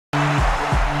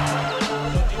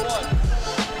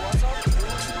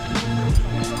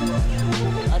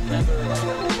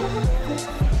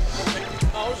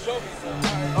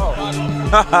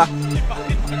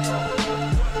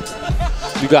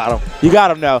You got him. You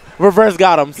got him now. Reverse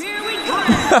got him.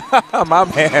 My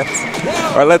man.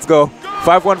 All right, let's go.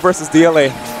 5-1 versus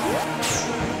DLA.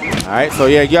 All right, so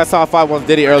yeah, you guys saw 5-1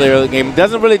 Diddy earlier in the game.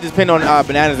 Doesn't really depend on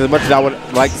Bananas as much as I would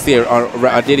like to see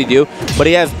Diddy do, but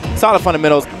he has solid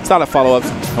fundamentals, solid follow-ups.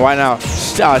 And right now,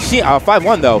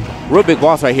 5-1 though, real big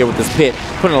boss right here with this pit,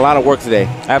 putting a lot of work today.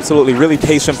 Absolutely, really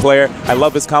patient player. I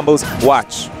love his combos.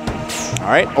 Watch. All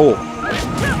right, all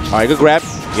right, good grab.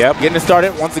 Yep. Getting it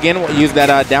started. Once again, we'll use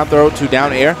that down throw to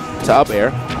down air to up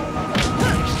air.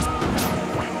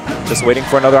 Just waiting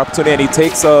for another opportunity, and he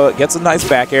takes gets a nice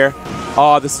back air.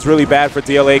 Oh, this is really bad for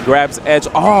DLA. Grabs edge.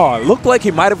 Oh, looked like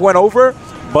he might have went over,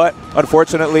 but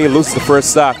unfortunately loses the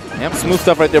first stock. Yep, smooth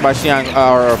stuff right there by Xian,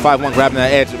 or 5-1 grabbing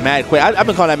that edge mad quick. I've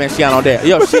been calling that man Xian all day.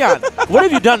 Yo, Xian, what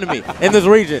have you done to me in this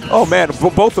region? Oh man,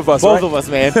 both of us. Both of us,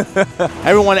 man.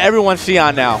 Everyone's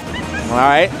Xian now. All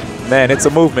right. Man, it's a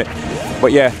movement.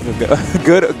 But yeah,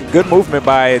 good movement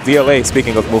by DLA.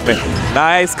 Speaking of movement,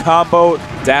 nice combo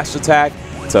dash attack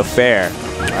to fair.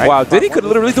 Right. Wow, Diddy could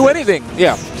literally do anything.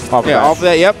 Yeah. Off of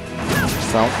that, yep.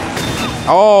 So,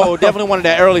 oh, definitely wanted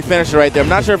that early finisher right there. I'm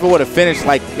not sure if it would have finished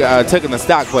like taking the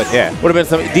stock, but yeah, would have been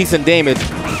some decent damage.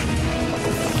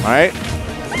 All right.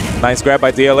 Nice grab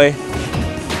by DLA.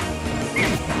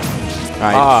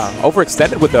 Right.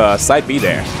 Overextended with the side B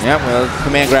there. Yeah, well,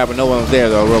 command grab, but no one was there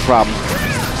though. Real problem.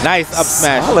 Nice up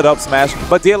smash. Solid up smash,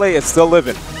 but DLA is still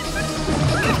living.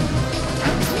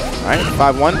 All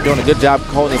right, 5-1, doing a good job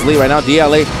holding his lead right now.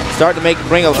 DLA starting to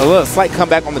bring a little slight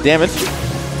comeback on the damage.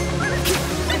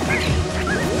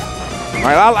 All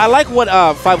right, I like what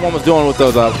 5-1 was doing with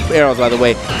those arrows, by the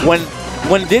way.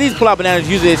 When Diddy's pull out bananas,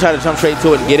 usually they try to jump straight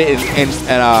to it and get it, and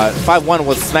 5-1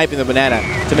 was sniping the banana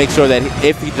to make sure that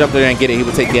if he jumped there and get it, he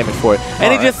would take damage for it.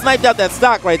 And he just sniped out that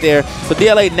stock right there. So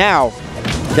DLA now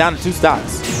down to 2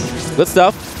 stocks. Good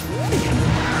stuff.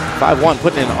 5-1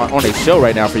 putting it on a show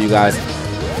right now for you guys.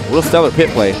 Real stellar pit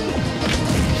play.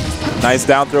 Nice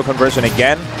down throw conversion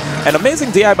again. An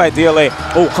amazing DI by DLA.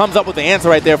 Oh, comes up with the answer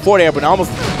right there. Forward air, but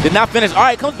almost did not finish. All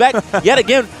right, comes back yet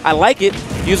again. I like it.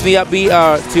 Using the up B to go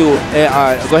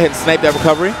ahead and snipe that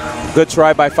recovery. Good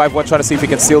try by 5-1 trying to see if he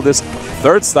can steal this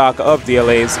 3rd stock of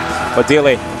DLA's. But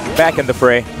DLA back in the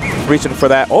fray. Reaching for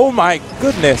that. Oh my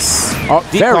goodness. Oh,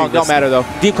 Deep Kong don't matter though.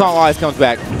 Deep Kong always comes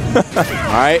back. All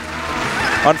right.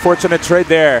 Unfortunate trade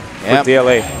there for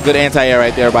DLA. Good anti-air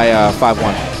right there by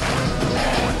 5-1.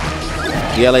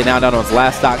 DLA now down on his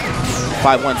last stock.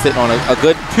 5-1 sitting on a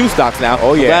good 2 stocks now.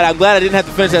 Oh yeah. I'm glad I didn't have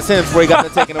to finish that sentence before he got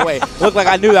that taken away. Looked like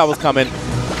I knew that was coming.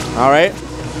 All right.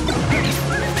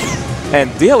 And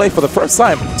DLA for the first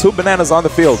time, 2 bananas on the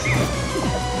field.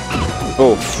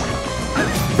 Oh.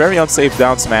 Very unsafe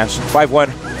down smash.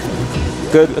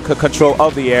 5-1. Good control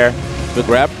of the air. Good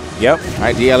grab. Yep. All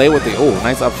right, DLA with the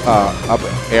nice up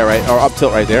air right, or up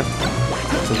tilt right there.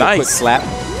 So nice quick slap.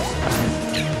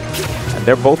 And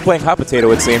they're both playing hot potato,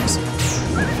 it seems.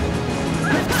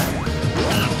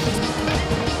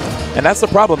 And that's the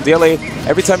problem. DLA,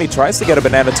 every time he tries to get a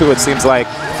banana too, it seems like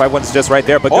 5-1's just right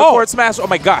there. But good forward smash. Oh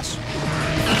my gosh.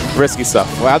 Risky stuff.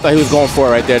 Well, I thought he was going for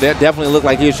it right there. That definitely looked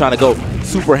like he was trying to go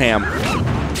super ham.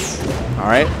 All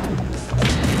right.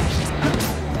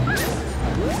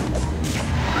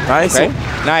 Nice. Okay.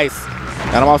 Nice.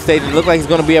 Got him off stage. It looked like he's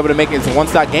going to be able to make it into a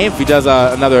 1-stock game if he does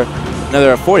another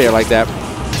forward air like that.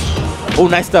 Oh,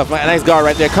 nice stuff. Nice guard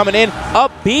right there. Coming in.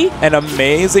 Up B. An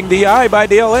amazing DI by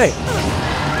DLA.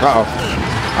 Uh-oh.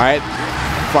 All right.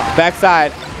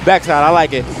 Backside. Backside. I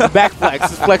like it. Back flex.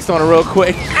 Just flexed on it real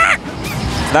quick.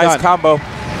 Nice combo.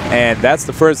 And that's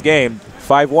the first game.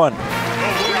 5-1.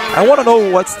 I want to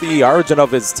know what's the origin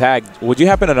of his tag. Would you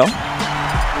happen to know?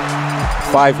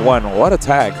 5-1. What a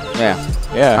tag. Yeah.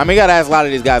 Yeah. I mean, you gotta ask a lot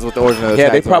of these guys what the origin of the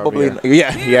tags they probably.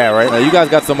 Yeah. Right. You guys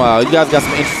got some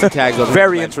interesting tags over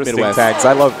Very interesting tags.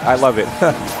 I love it.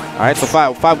 All right, so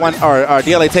 5-1 or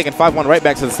DLA taking 5-1 right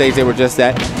back to the stage they were just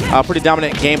at. Pretty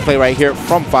dominant gameplay right here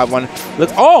from 5-1.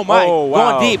 Looks. Oh my! Oh,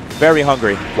 wow. Going deep. Very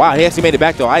hungry. Wow, he actually made it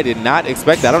back though. I did not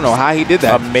expect that. I don't know how he did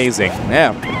that. Amazing.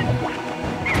 Yeah.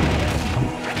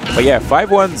 But yeah,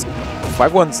 5-1's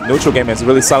neutral game is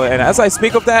really solid. And as I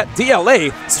speak of that,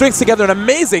 DLA strings together an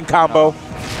amazing combo.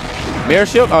 Mirror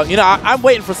shield? Oh, you know, I'm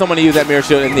waiting for someone to use that mirror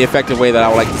shield in the effective way that I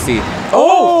would like to see.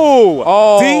 Oh!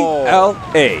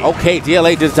 DLA. Okay,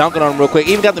 DLA just dunking on him real quick.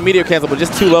 Even got the meteor cancel, but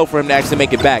just too low for him to actually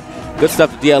make it back. Good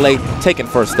stuff to DLA, taking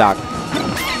first stock.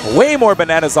 Way more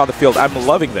bananas on the field. I'm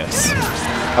loving this.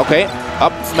 Okay,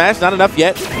 up smash, not enough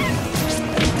yet.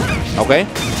 Okay,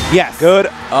 yes. Good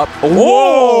up.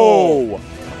 Whoa!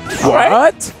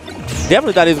 What?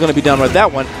 definitely thought he was going to be done with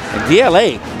that one. And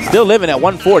DLA still living at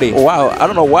 140. Wow, I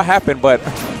don't know what happened, but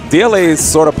DLA is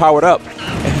sort of powered up.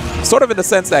 Sort of in the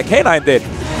sense that K9 did.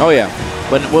 Oh, yeah.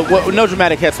 But no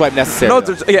dramatic head swipe necessary. No,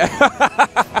 yeah.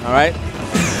 All right.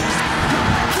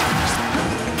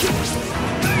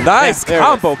 Nice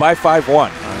combo by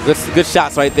 5-1. Good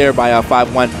shots right there by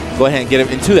 5-1. Go ahead and get him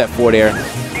into that forward air.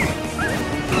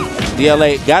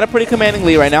 DLA got a pretty commanding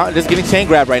lead right now. Just getting chain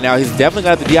grab right now. He's definitely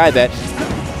going to have to DI that.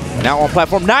 Now on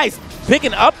platform. Nice!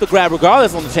 Picking up the grab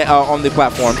regardless on the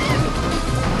platform.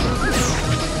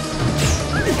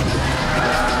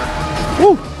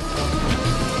 Woo!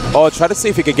 Oh, try to see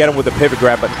if he could get him with a pivot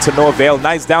grab, but to no avail.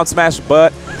 Nice down smash,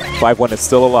 but 5-1 is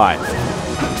still alive.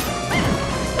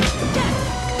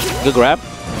 Good grab.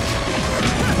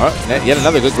 All right, yet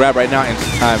another good grab right now. And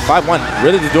 5-1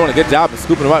 really just doing a good job of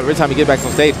scooping him up every time he gets back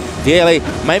on stage. DLA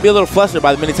might be a little flustered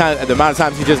by the amount of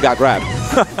times he just got grabbed.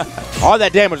 All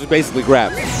that damage is basically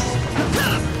grabbed.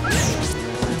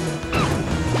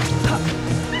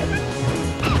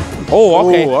 Oh,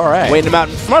 okay. Ooh, all right. Waiting him out.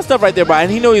 Smart stuff right there, Brian.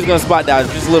 He knew he was going to spot dodge.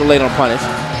 Just a little late on punish.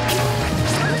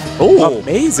 Oh,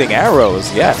 amazing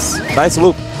arrows. Yes. Nice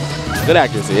loop. Good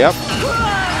accuracy, yep.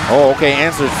 Oh, okay.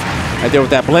 Answers right there with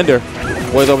that blender.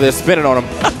 Boy's over there spinning on him.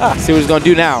 See what he's going to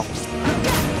do now.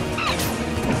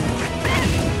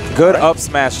 Good up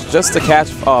smash just to catch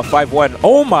 5-1.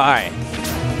 Oh, my.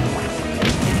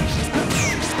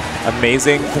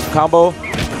 Amazing combo.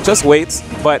 Just waits.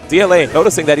 But DLA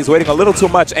noticing that he's waiting a little too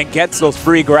much and gets those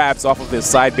free grabs off of his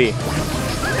side B.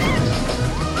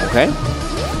 Okay.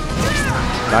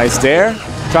 Nice dare.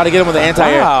 Try to get him with the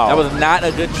anti-air. Wow. That was not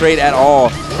a good trade at all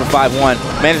for 5-1.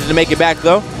 Managed to make it back,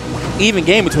 though. Even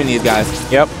game between these guys.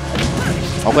 Yep.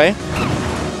 Okay.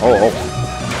 Oh.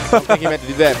 I don't think he meant to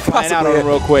do that. Flying out on him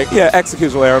real quick. Yeah,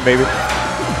 executional error, maybe.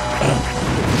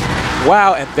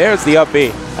 Wow, and there's the up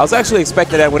B. I was actually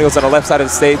expecting that when he was on the left side of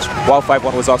the stage while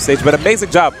 5-1 was off stage, but amazing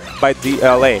job by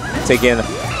DLA taking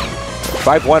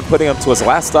 5-1, putting him to his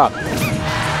last stop.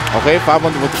 Okay,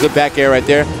 5-1 with a good back air right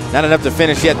there. Not enough to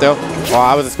finish yet, though. Oh,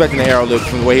 I was expecting the arrow loop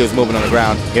from the way he was moving on the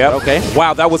ground. Yep. Okay.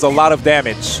 Wow, that was a lot of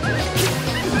damage.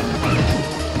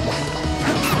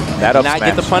 That up Not smash.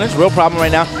 get the punish. Real problem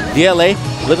right now. DLA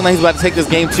looking like he's about to take this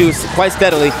game 2 quite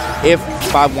steadily if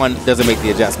 5-1 doesn't make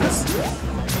the adjustments.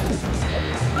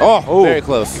 Oh, very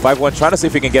close. 5-1 trying to see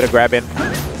if he can get a grab in.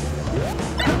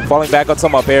 Falling back on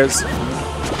some up airs.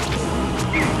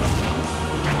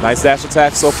 Nice dash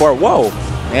attack so far. Whoa.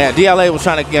 Yeah, DLA was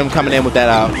trying to get him coming in with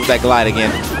that glide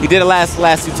again. He did it last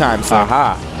 2 times. So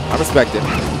I respect it.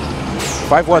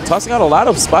 5-1 tossing out a lot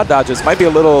of spot dodges. Might be a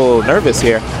little nervous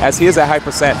here as he is at high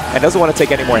percent and doesn't want to take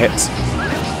any more hits.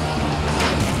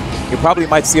 You probably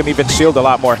might see him even shield a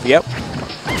lot more. Yep.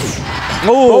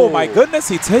 Oh my goodness,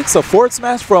 he takes a forward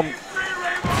smash from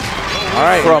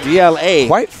DLA.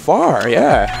 Quite far,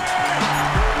 yeah.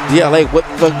 DLA with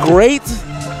the great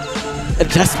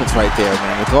adjustments right there,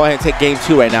 man. We'll go ahead and take game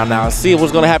 2 right now. Now, see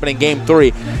what's going to happen in game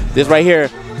 3. This right here,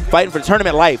 fighting for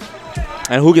tournament life.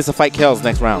 And who gets to fight Kells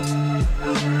next round.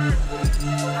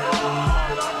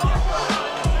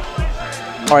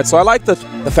 All right, so I like the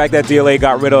fact that DLA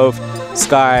got rid of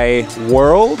Sky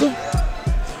World.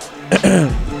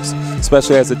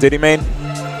 Especially as a Diddy main.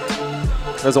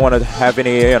 Doesn't want to have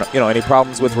any any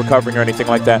problems with recovering or anything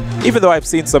like that. Even though I've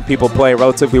seen some people play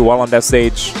relatively well on that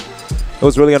stage. It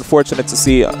was really unfortunate to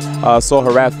see Soul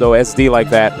Harath, though, SD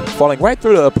like that, falling right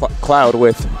through the cloud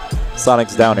with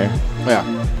Sonic's down air.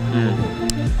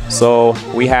 Yeah. So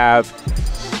we have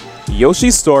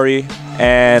Yoshi's Story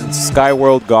and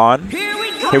Skyworld gone.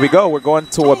 Here we go. We're going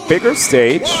to a bigger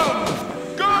stage.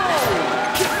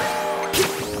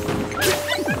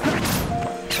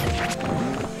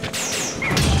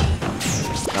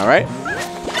 All right.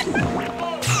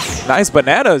 Nice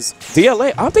bananas.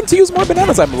 DLA opting to use more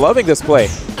bananas. I'm loving this play.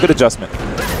 Good adjustment.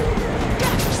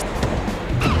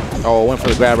 Oh, went for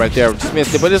the grab right there. Just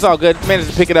missed it, but it's all good. Managed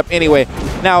to pick it up anyway.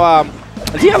 Now,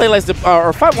 DLA likes to,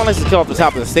 or 5-1 likes to kill off the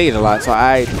top of the stage a lot, so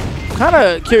I kind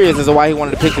of curious as to why he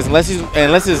wanted to pick this, unless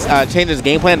he's changed his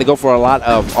game plan to go for a lot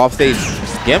of offstage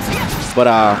gimps. But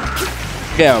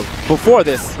yeah, before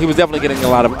this, he was definitely getting a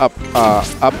lot of up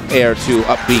air to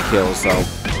up B kills. So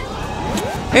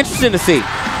interesting to see.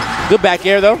 Good back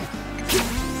air though.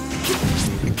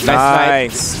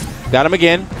 Nice. Got him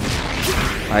again.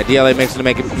 All right, DLA managed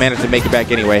to make it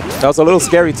back anyway. That was a little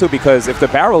scary too, because if the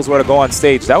barrels were to go on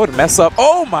stage, that would mess up.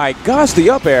 Oh my gosh, the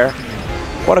up air.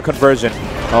 What a conversion.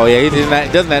 Oh yeah, he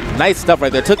does that nice stuff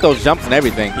right there. Took those jumps and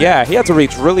everything. Yeah, he had to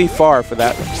reach really far for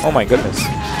that. Oh my goodness.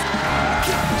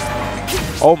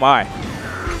 Oh my.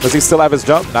 Does he still have his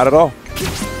jump? Not at all.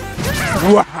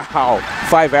 Wow.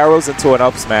 5 arrows into an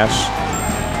up smash.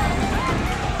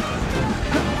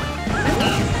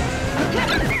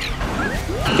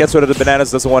 Gets rid of the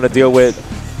bananas, doesn't want to deal with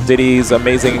Diddy's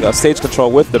amazing stage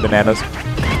control with the bananas.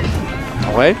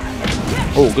 Okay.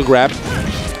 Oh, good grab.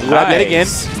 Good grab yet again.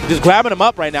 Just grabbing him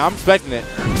up right now. I'm expecting it.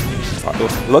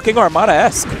 Looking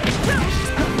Armada-esque.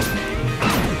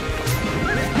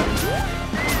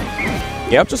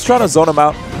 Yep, just trying to zone him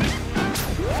out.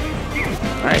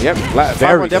 All right, yep.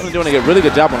 5-1 definitely doing a really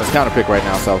good job on his counter pick right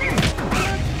now, so.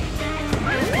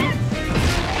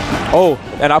 Oh,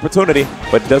 an opportunity,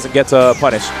 but doesn't get to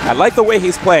punish. I like the way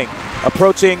he's playing,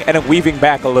 approaching and then weaving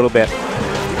back a little bit.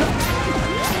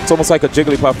 It's almost like a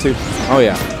Jigglypuff too. Oh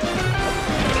yeah.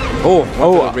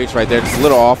 Oh, reach right there, just a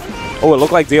little off. Oh, it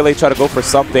looked like DLA tried to go for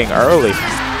something early.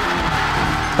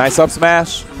 Nice up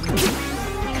smash.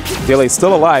 DLA's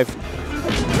still alive.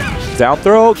 Down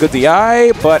throw, good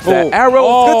DI, but the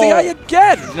arrow, good DI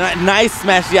again. Nice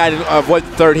smash DI to avoid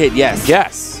the third hit, yes.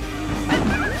 Yes.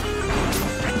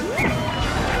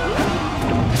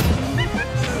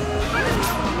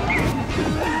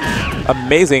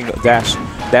 Amazing dash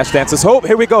dances. Oh,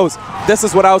 here he goes. This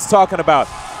is what I was talking about.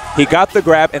 He got the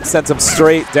grab and sent him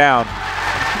straight down.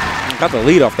 Got the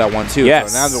lead off that one too.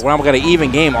 Yes. So now we got an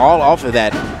even game all off of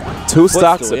that. 2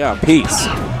 stocks apiece.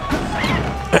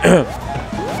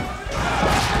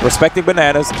 Respecting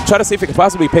bananas. Try to see if he can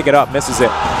possibly pick it up. Misses it.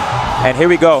 And here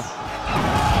we go.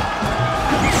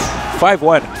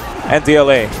 5-1 and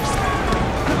DLA.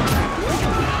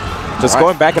 Just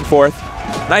going back and forth.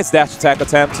 Nice dash attack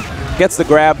attempt. Gets the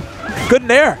grab. Good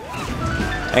in air.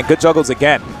 And good juggles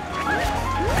again.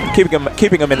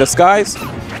 Keeping him in the skies.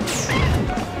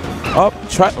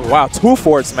 Wow, 2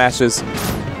 forward smashes.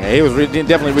 Yeah, he was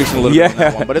definitely reaching a little bit on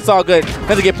that one, but it's all good.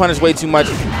 Doesn't get punished way too much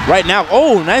right now.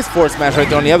 Oh, nice forward smash right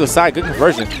there on the other side. Good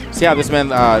conversion. See how this man,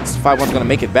 5-1's going to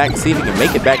make it back. See if he can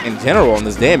make it back in general on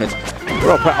this damage.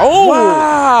 Oh,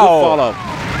 wow. Good follow.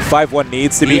 5-1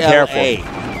 needs to be careful.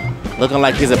 Looking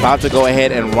like he's about to go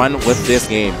ahead and run with this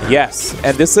game. Yes,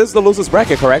 and this is the loser's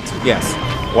bracket, correct? Yes.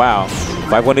 Wow.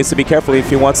 5-1 needs to be careful if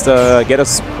he wants to get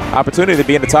us opportunity to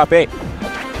be in the top 8.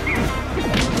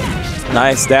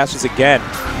 Nice dashes again.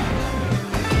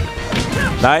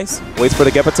 Nice. Waits for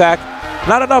the gap attack.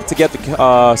 Not enough to get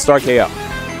the star KO. All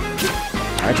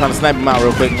right, trying to snipe him out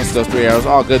real quick. Misses those 3 arrows.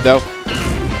 All good, though.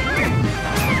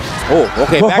 Oh,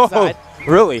 okay, backside.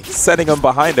 Really? Setting him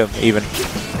behind him, even.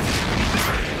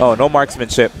 Oh, no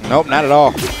marksmanship. Nope, not at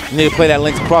all. You need to play that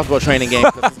Link's crossbow training game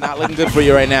because it's not looking good for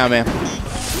you right now, man.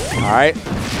 All right.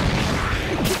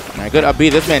 All right, good up B.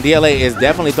 This man, DLA, is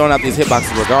definitely throwing out these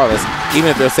hitboxes regardless, even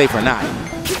if they're safe or not.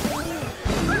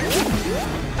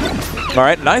 All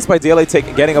right, nice by DLA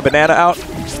getting a banana out.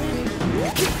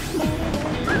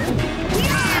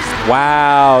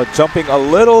 Wow, jumping a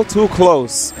little too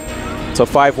close to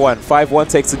 5-1. 5-1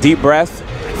 takes a deep breath,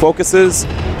 focuses,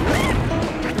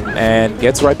 and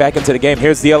gets right back into the game.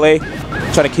 Here's DLA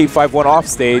trying to keep 5-1 off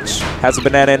stage. Has a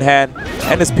banana in hand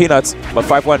and his peanuts, but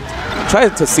 5-1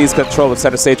 trying to seize control of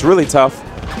center stage. Really tough.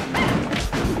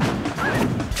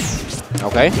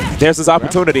 Okay. There's his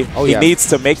opportunity. Oh, he needs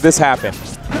to make this happen.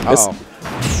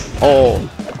 Oh,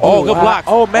 good block.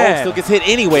 Oh, man. Still gets hit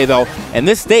anyway, though. And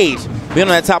this stage, being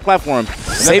on that top platform.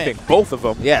 Saving both of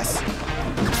them. Yes.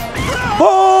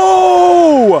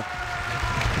 Oh!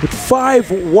 With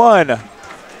 5-1.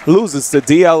 Loses to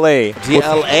DLA.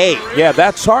 DLA. Yeah,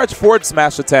 that charge forward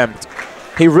smash attempt.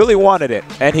 He really wanted it,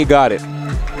 and he got it.